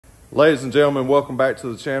Ladies and gentlemen, welcome back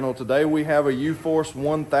to the channel. Today we have a UFORCE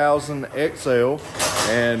 1000 XL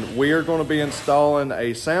and we are going to be installing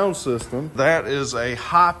a sound system. That is a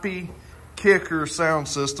Hoppe Kicker Sound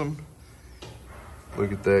System.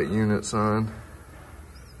 Look at that unit, son.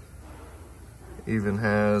 Even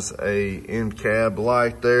has a end cab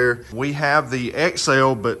light there. We have the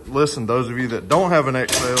XL, but listen, those of you that don't have an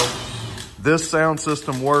XL, this sound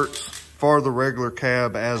system works for the regular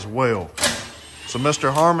cab as well. So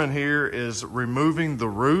Mr. Harmon here is removing the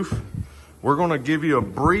roof. We're going to give you a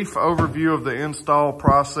brief overview of the install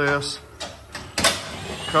process,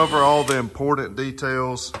 cover all the important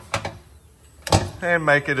details, and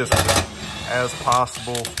make it as quick as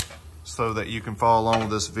possible so that you can follow along with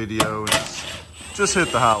this video and just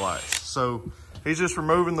hit the highlights. So he's just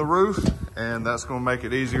removing the roof, and that's going to make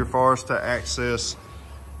it easier for us to access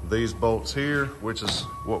these bolts here, which is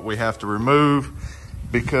what we have to remove,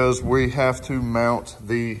 because we have to mount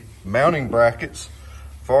the mounting brackets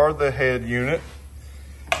for the head unit,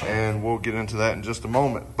 and we'll get into that in just a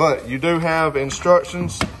moment. But you do have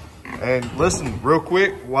instructions, and listen real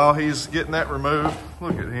quick while he's getting that removed.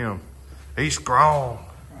 Look at him, he's strong.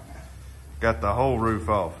 Got the whole roof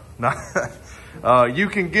off. You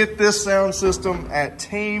can get this sound system at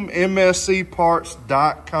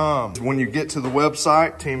teammscparts.com. When you get to the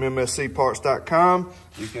website, teammscparts.com,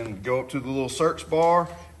 you can go up to the little search bar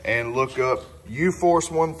and look up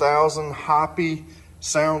UFORCE 1000 Hoppe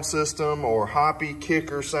Sound System or Hoppe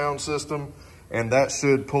Kicker Sound System, and that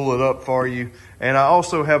should pull it up for you. And I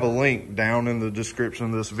also have a link down in the description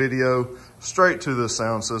of this video straight to this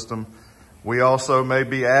sound system. We also may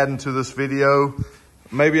be adding to this video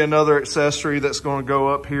maybe another accessory that's going to go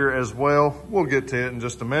up here as well. We'll get to it in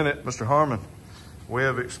just a minute. Mr. Harmon, we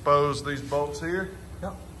have exposed these bolts here.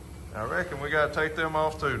 Yep. I reckon we got to take them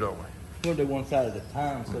off too, don't we? We'll do one side at a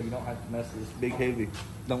time so you don't have to mess with this big heavy.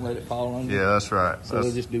 Don't let it fall on you. Yeah, that's right. So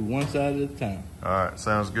we'll just do one side at a time. All right,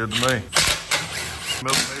 sounds good to me.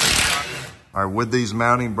 All right, with these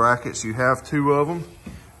mounting brackets, you have two of them.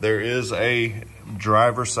 There is a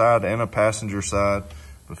driver side and a passenger side.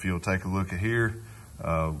 If you'll take a look at here,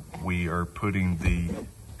 we are putting the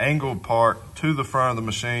angled part to the front of the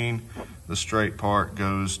machine. The straight part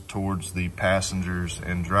goes towards the passengers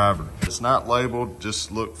and driver. It's not labeled,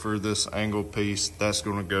 just look for this angled piece. That's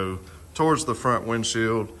gonna go towards the front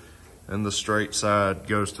windshield, and the straight side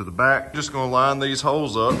goes to the back. Just gonna line these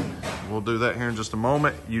holes up. We'll do that here in just a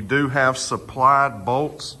moment. You do have supplied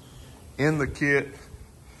bolts in the kit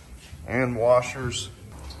and washers.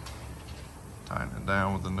 Tighten it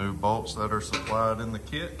down with the new bolts that are supplied in the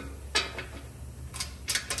kit.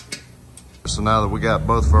 So now that we got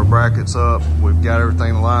both of our brackets up, we've got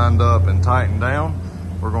everything lined up and tightened down,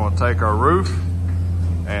 we're going to take our roof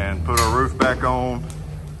and put our roof back on,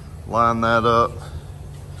 line that up,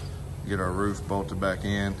 get our roof bolted back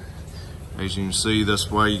in. As you can see, that's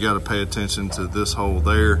why you got to pay attention to this hole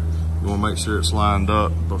there. You want to make sure it's lined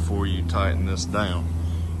up before you tighten this down.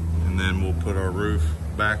 And then we'll put our roof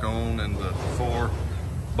back on and the 4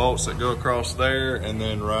 bolts that go across there, and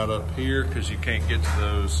then right up here, because you can't get to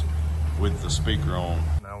those with the speaker on.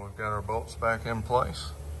 Now we've got our bolts back in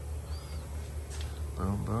place.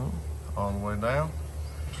 Boom, boom, all the way down.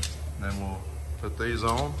 And then we'll put these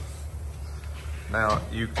on. Now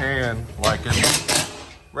you can, like in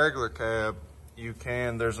regular cab,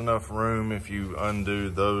 there's enough room if you undo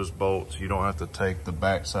those bolts. You don't have to take the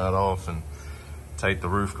back side off and take the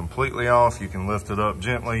roof completely off. You can lift it up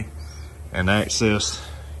gently and access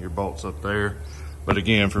your bolts up there. But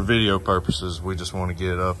again, for video purposes, we just want to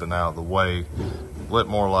get it up and out of the way, let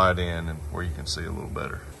more light in and where you can see a little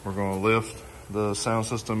better. We're going to lift the sound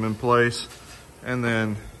system in place and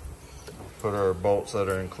then put our bolts that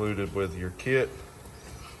are included with your kit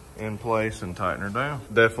in place and tighten her down.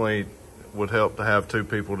 Definitely would help to have 2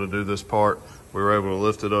 people to do this part. We were able to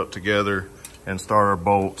lift it up together and start our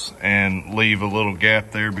bolts and leave a little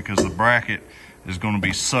gap there because the bracket is going to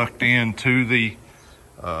be sucked into the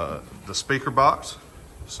speaker box.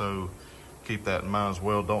 So keep that in mind as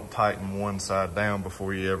well. Don't tighten one side down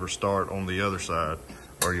before you ever start on the other side,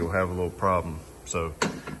 or you'll have a little problem. So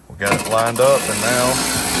we got it lined up, and now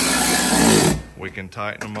we can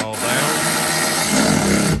tighten them all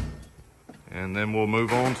down. And then we'll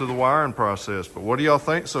move on to the wiring process. But what do y'all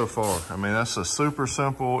think so far? I mean, that's a super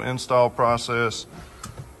simple install process.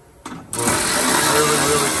 Looks really,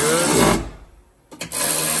 really good.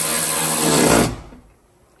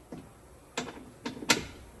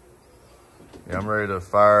 Yeah, I'm ready to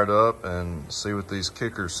fire it up and see what these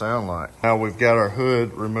kickers sound like. Now we've got our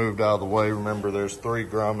hood removed out of the way. Remember, there's 3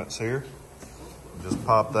 grommets here. Just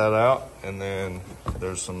pop that out, and then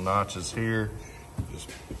there's some notches here. Just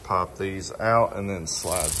pop these out and then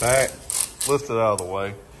slide back, lift it out of the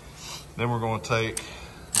way. Then we're going to take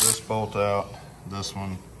this bolt out, this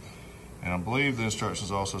one, and I believe the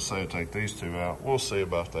instructions also say to take these two out. We'll see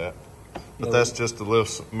about that. But yeah, that's just to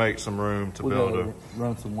make some room to build a...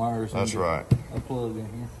 run some wires. That's right. A plug in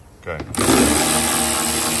here. Okay.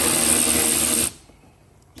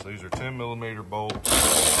 So these are 10mm bolts.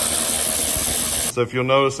 So if you'll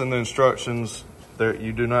notice in the instructions,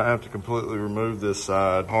 you do not have to completely remove this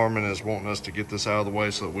side. Harmon is wanting us to get this out of the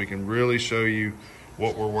way so that we can really show you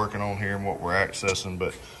what we're working on here and what we're accessing.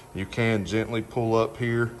 But you can gently pull up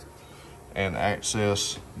here and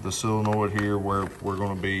access the solenoid here where we're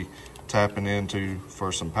going to be tapping into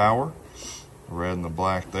for some power. The red and the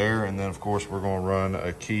black there. And then of course we're going to run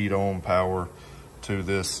a keyed on power to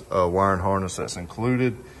this wiring harness that's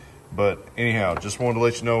included. But anyhow, just wanted to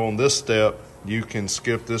let you know on this step, you can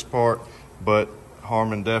skip this part, but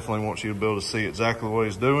Harmon definitely wants you to be able to see exactly what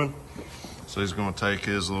he's doing. So he's going to take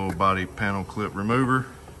his little body panel clip remover.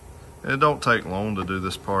 It don't take long to do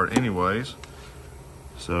this part anyways.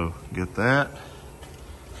 So get that.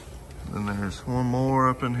 Then there's one more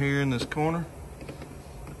up in here in this corner.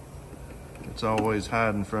 It's always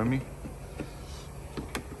hiding from you.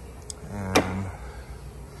 And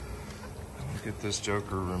get this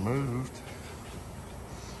joker removed.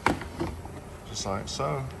 Just like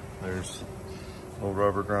so. There's little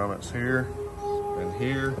rubber grommets here and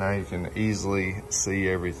here. Now you can easily see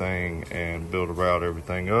everything and build around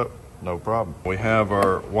everything up, no problem. We have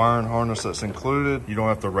our wiring harness that's included. You don't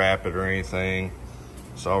have to wrap it or anything.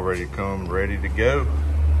 It's already come ready to go.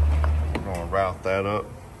 We're gonna route that up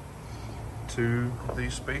to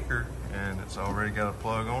the speaker and it's already got a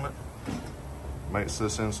plug on it. Makes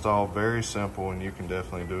this install very simple and you can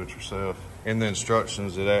definitely do it yourself. In the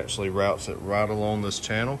instructions, it actually routes it right along this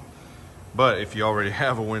channel. But if you already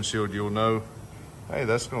have a windshield, you'll know, hey,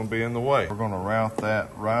 that's gonna be in the way. We're gonna route that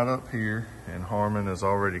right up here, and Harmon is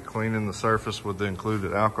already cleaning the surface with the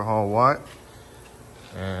included alcohol wipe.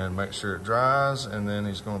 And make sure it dries, and then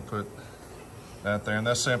he's gonna put that there. And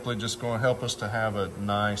that's simply just gonna help us to have a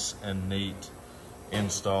nice and neat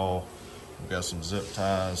install. We've got some zip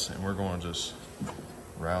ties, and we're gonna just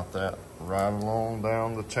route that right along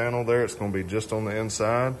down the channel there. It's gonna be just on the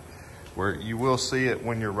inside, where you will see it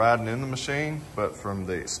when you're riding in the machine, but from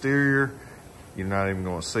the exterior, you're not even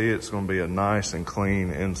gonna see it. It's gonna be a nice and clean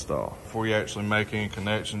install. Before you actually make any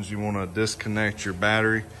connections, you wanna disconnect your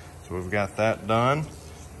battery. So we've got that done.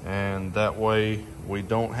 And that way we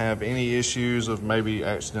don't have any issues of maybe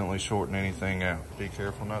accidentally shorting anything out. Be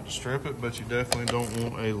careful not to strip it, but you definitely don't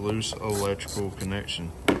want a loose electrical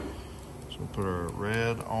connection. So we'll put our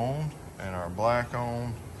red on and our black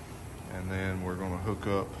on, and then we're gonna hook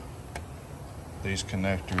up these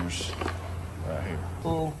connectors right here.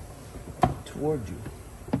 Pull toward you.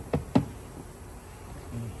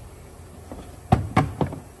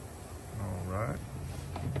 All right.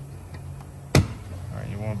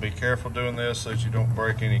 You want to be careful doing this so that you don't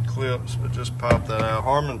break any clips, but just pop that out.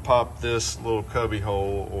 Harmon popped this little cubby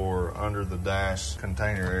hole or under the dash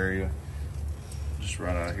container area just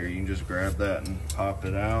right out here. You can just grab that and pop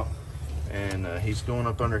it out. And he's going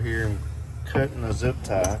up under here and cutting a zip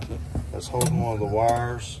tie that's holding one of the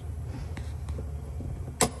wires,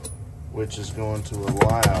 which is going to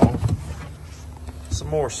allow some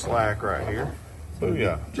more slack right here.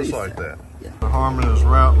 Booyah, just like that. Yeah. Harmon is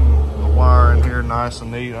routing the wire in here nice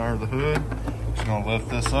and neat under the hood. Just gonna lift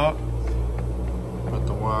this up, put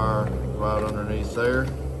the wire right underneath there.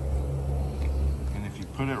 And if you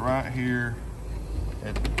put it right here,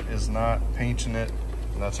 it is not pinching it.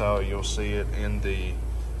 And that's how you'll see it in the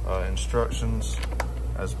instructions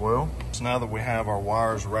as well. So now that we have our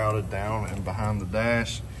wires routed down and behind the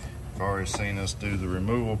dash, you've already seen us do the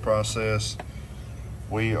removal process.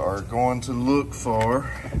 We are going to look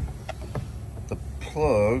for the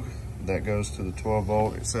plug that goes to the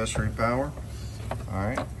 12-volt accessory power. All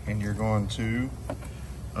right, and you're going to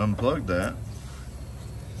unplug that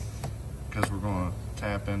because we're going to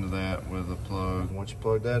tap into that with a plug. Once you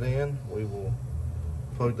plug that in, we will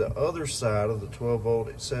plug the other side of the 12-volt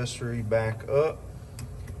accessory back up,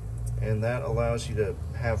 and that allows you to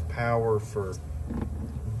have power for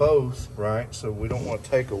both, right? So we don't want to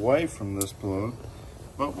take away from this plug,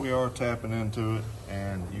 but we are tapping into it,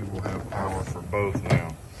 and you will have power for both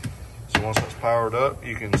now. So once it's powered up,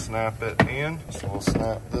 you can snap it in. So we'll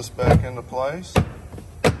snap this back into place.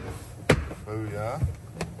 Booyah.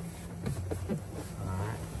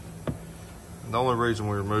 The only reason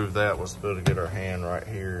we removed that was to be able to get our hand right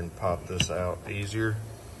here and pop this out easier.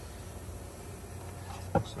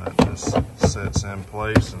 So that just sets in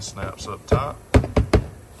place and snaps up top.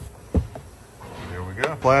 There we go. we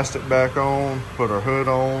go. Plastic back on, put our hood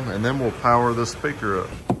on, and then we'll power the speaker up.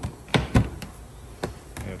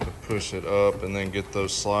 You have to push it up and then get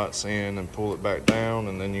those slots in and pull it back down,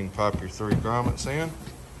 and then you can pop your 3 grommets in.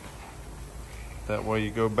 That way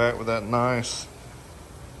you go back with that nice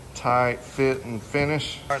tight fit and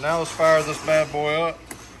finish. All right, now let's fire this bad boy up.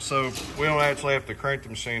 So we don't actually have to crank the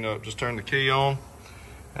machine up, just turn the key on,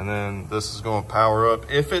 and then this is going to power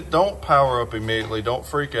up. If it don't power up immediately, don't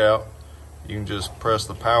freak out. You can just press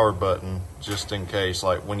the power button just in case.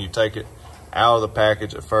 Like when you take it out of the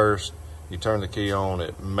package at first, you turn the key on,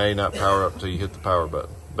 it may not power up until you hit the power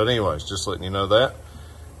button. But anyways, just letting you know that.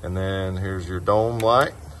 And then here's your dome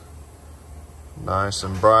light. Nice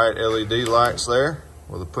and bright LED lights there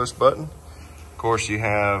with a push button. Of course, you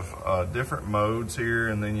have different modes here,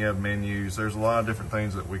 and then you have menus. There's a lot of different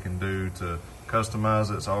things that we can do to customize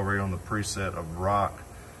it. It's already on the preset of rock,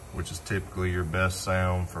 which is typically your best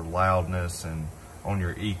sound for loudness and on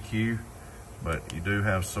your EQ. But you do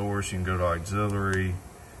have source. You can go to auxiliary.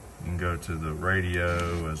 You can go to the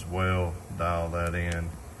radio as well, dial that in.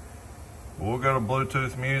 We'll go to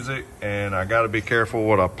Bluetooth music, and I got to be careful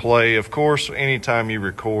what I play. Of course, anytime you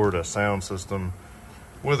record a sound system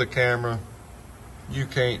with a camera, you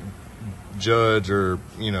can't judge or,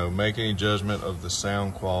 you know, make any judgment of the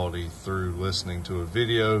sound quality through listening to a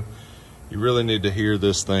video. You really need to hear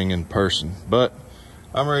this thing in person. But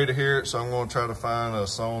I'm ready to hear it, so I'm going to try to find a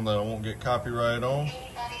song that I won't get copyright on,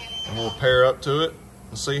 and we'll pair up to it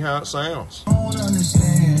and see how it sounds.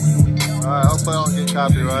 Alright, hopefully I don't get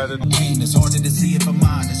copyrighted. It's harder to see if I'm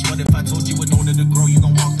honest. What if I told you in order to grow, you're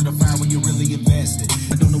gonna walk through the fire when you're really invested?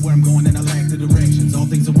 I don't know where I'm going and I lack the directions. All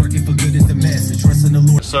things are working for good is the message. Trust in the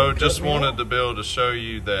Lord. So just wanted to be able to show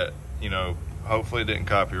you that, you know, hopefully it didn't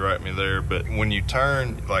copyright me there, but when you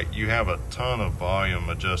turn, like, you have a ton of volume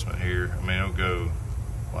adjustment here. I mean, it'll go,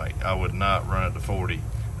 like, I would not run it to 40.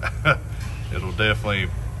 It'll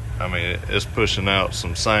definitely, I mean, it's pushing out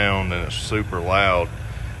some sound and it's super loud.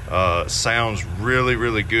 Sounds really,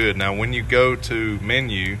 really good. Now, when you go to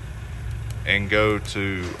menu and go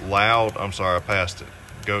to loud, I'm sorry, I passed it.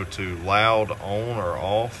 Go to loud on or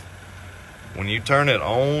off. When you turn it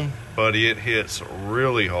on, buddy, it hits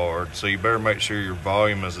really hard. So you better make sure your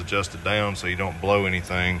volume is adjusted down so you don't blow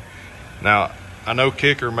anything. Now, I know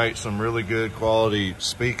Kicker makes some really good quality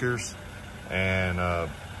speakers, and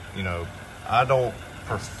you know, I don't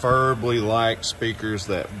preferably like speakers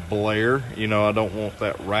that blare. You know, I don't want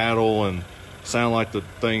that rattle and sound like the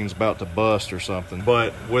thing's about to bust or something.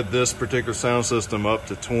 But with this particular sound system up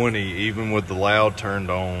to 20, even with the loud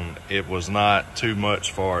turned on, it was not too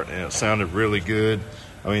much for it, and it sounded really good.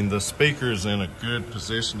 I mean, the speaker's in a good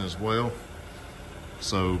position as well,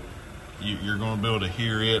 so you're going to be able to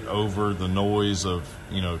hear it over the noise of,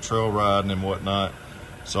 you know, trail riding and whatnot.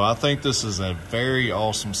 So I think this is a very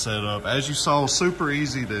awesome setup. As you saw, super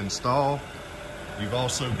easy to install. You've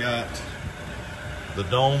also got the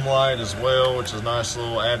dome light as well, which is a nice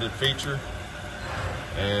little added feature.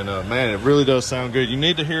 And man, it really does sound good. You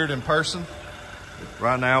need to hear it in person.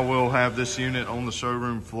 Right now we'll have this unit on the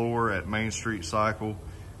showroom floor at Main Street Cycle,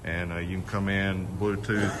 and you can come in,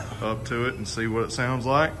 Bluetooth up to it and see what it sounds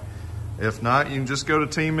like. If not, you can just go to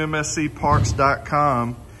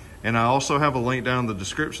teammscparts.com. And I also have a link down in the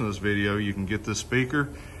description of this video. You can get this speaker,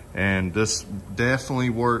 and this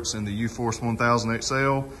definitely works in the UForce 1000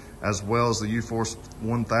 XL as well as the UForce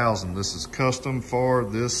 1000. This is custom for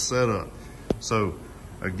this setup. So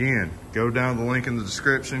again, go down the link in the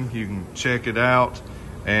description. You can check it out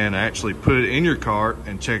and actually put it in your cart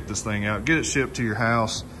and check this thing out. Get it shipped to your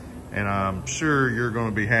house, and I'm sure you're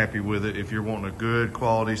going to be happy with it if you're wanting a good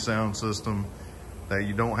quality sound system that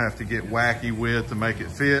you don't have to get wacky with to make it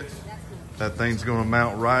fit. That thing's gonna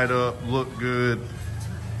mount right up, look good.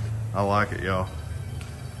 I like it, y'all.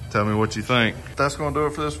 Tell me what you think. That's gonna do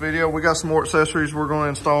it for this video. We got some more accessories we're gonna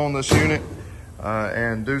install on this unit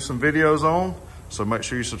and do some videos on. So make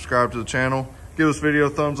sure you subscribe to the channel. Give this video a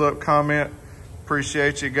thumbs up, comment.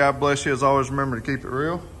 Appreciate you, God bless you. As always, remember to keep it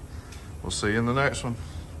real. We'll see you in the next one.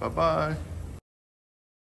 Bye-bye.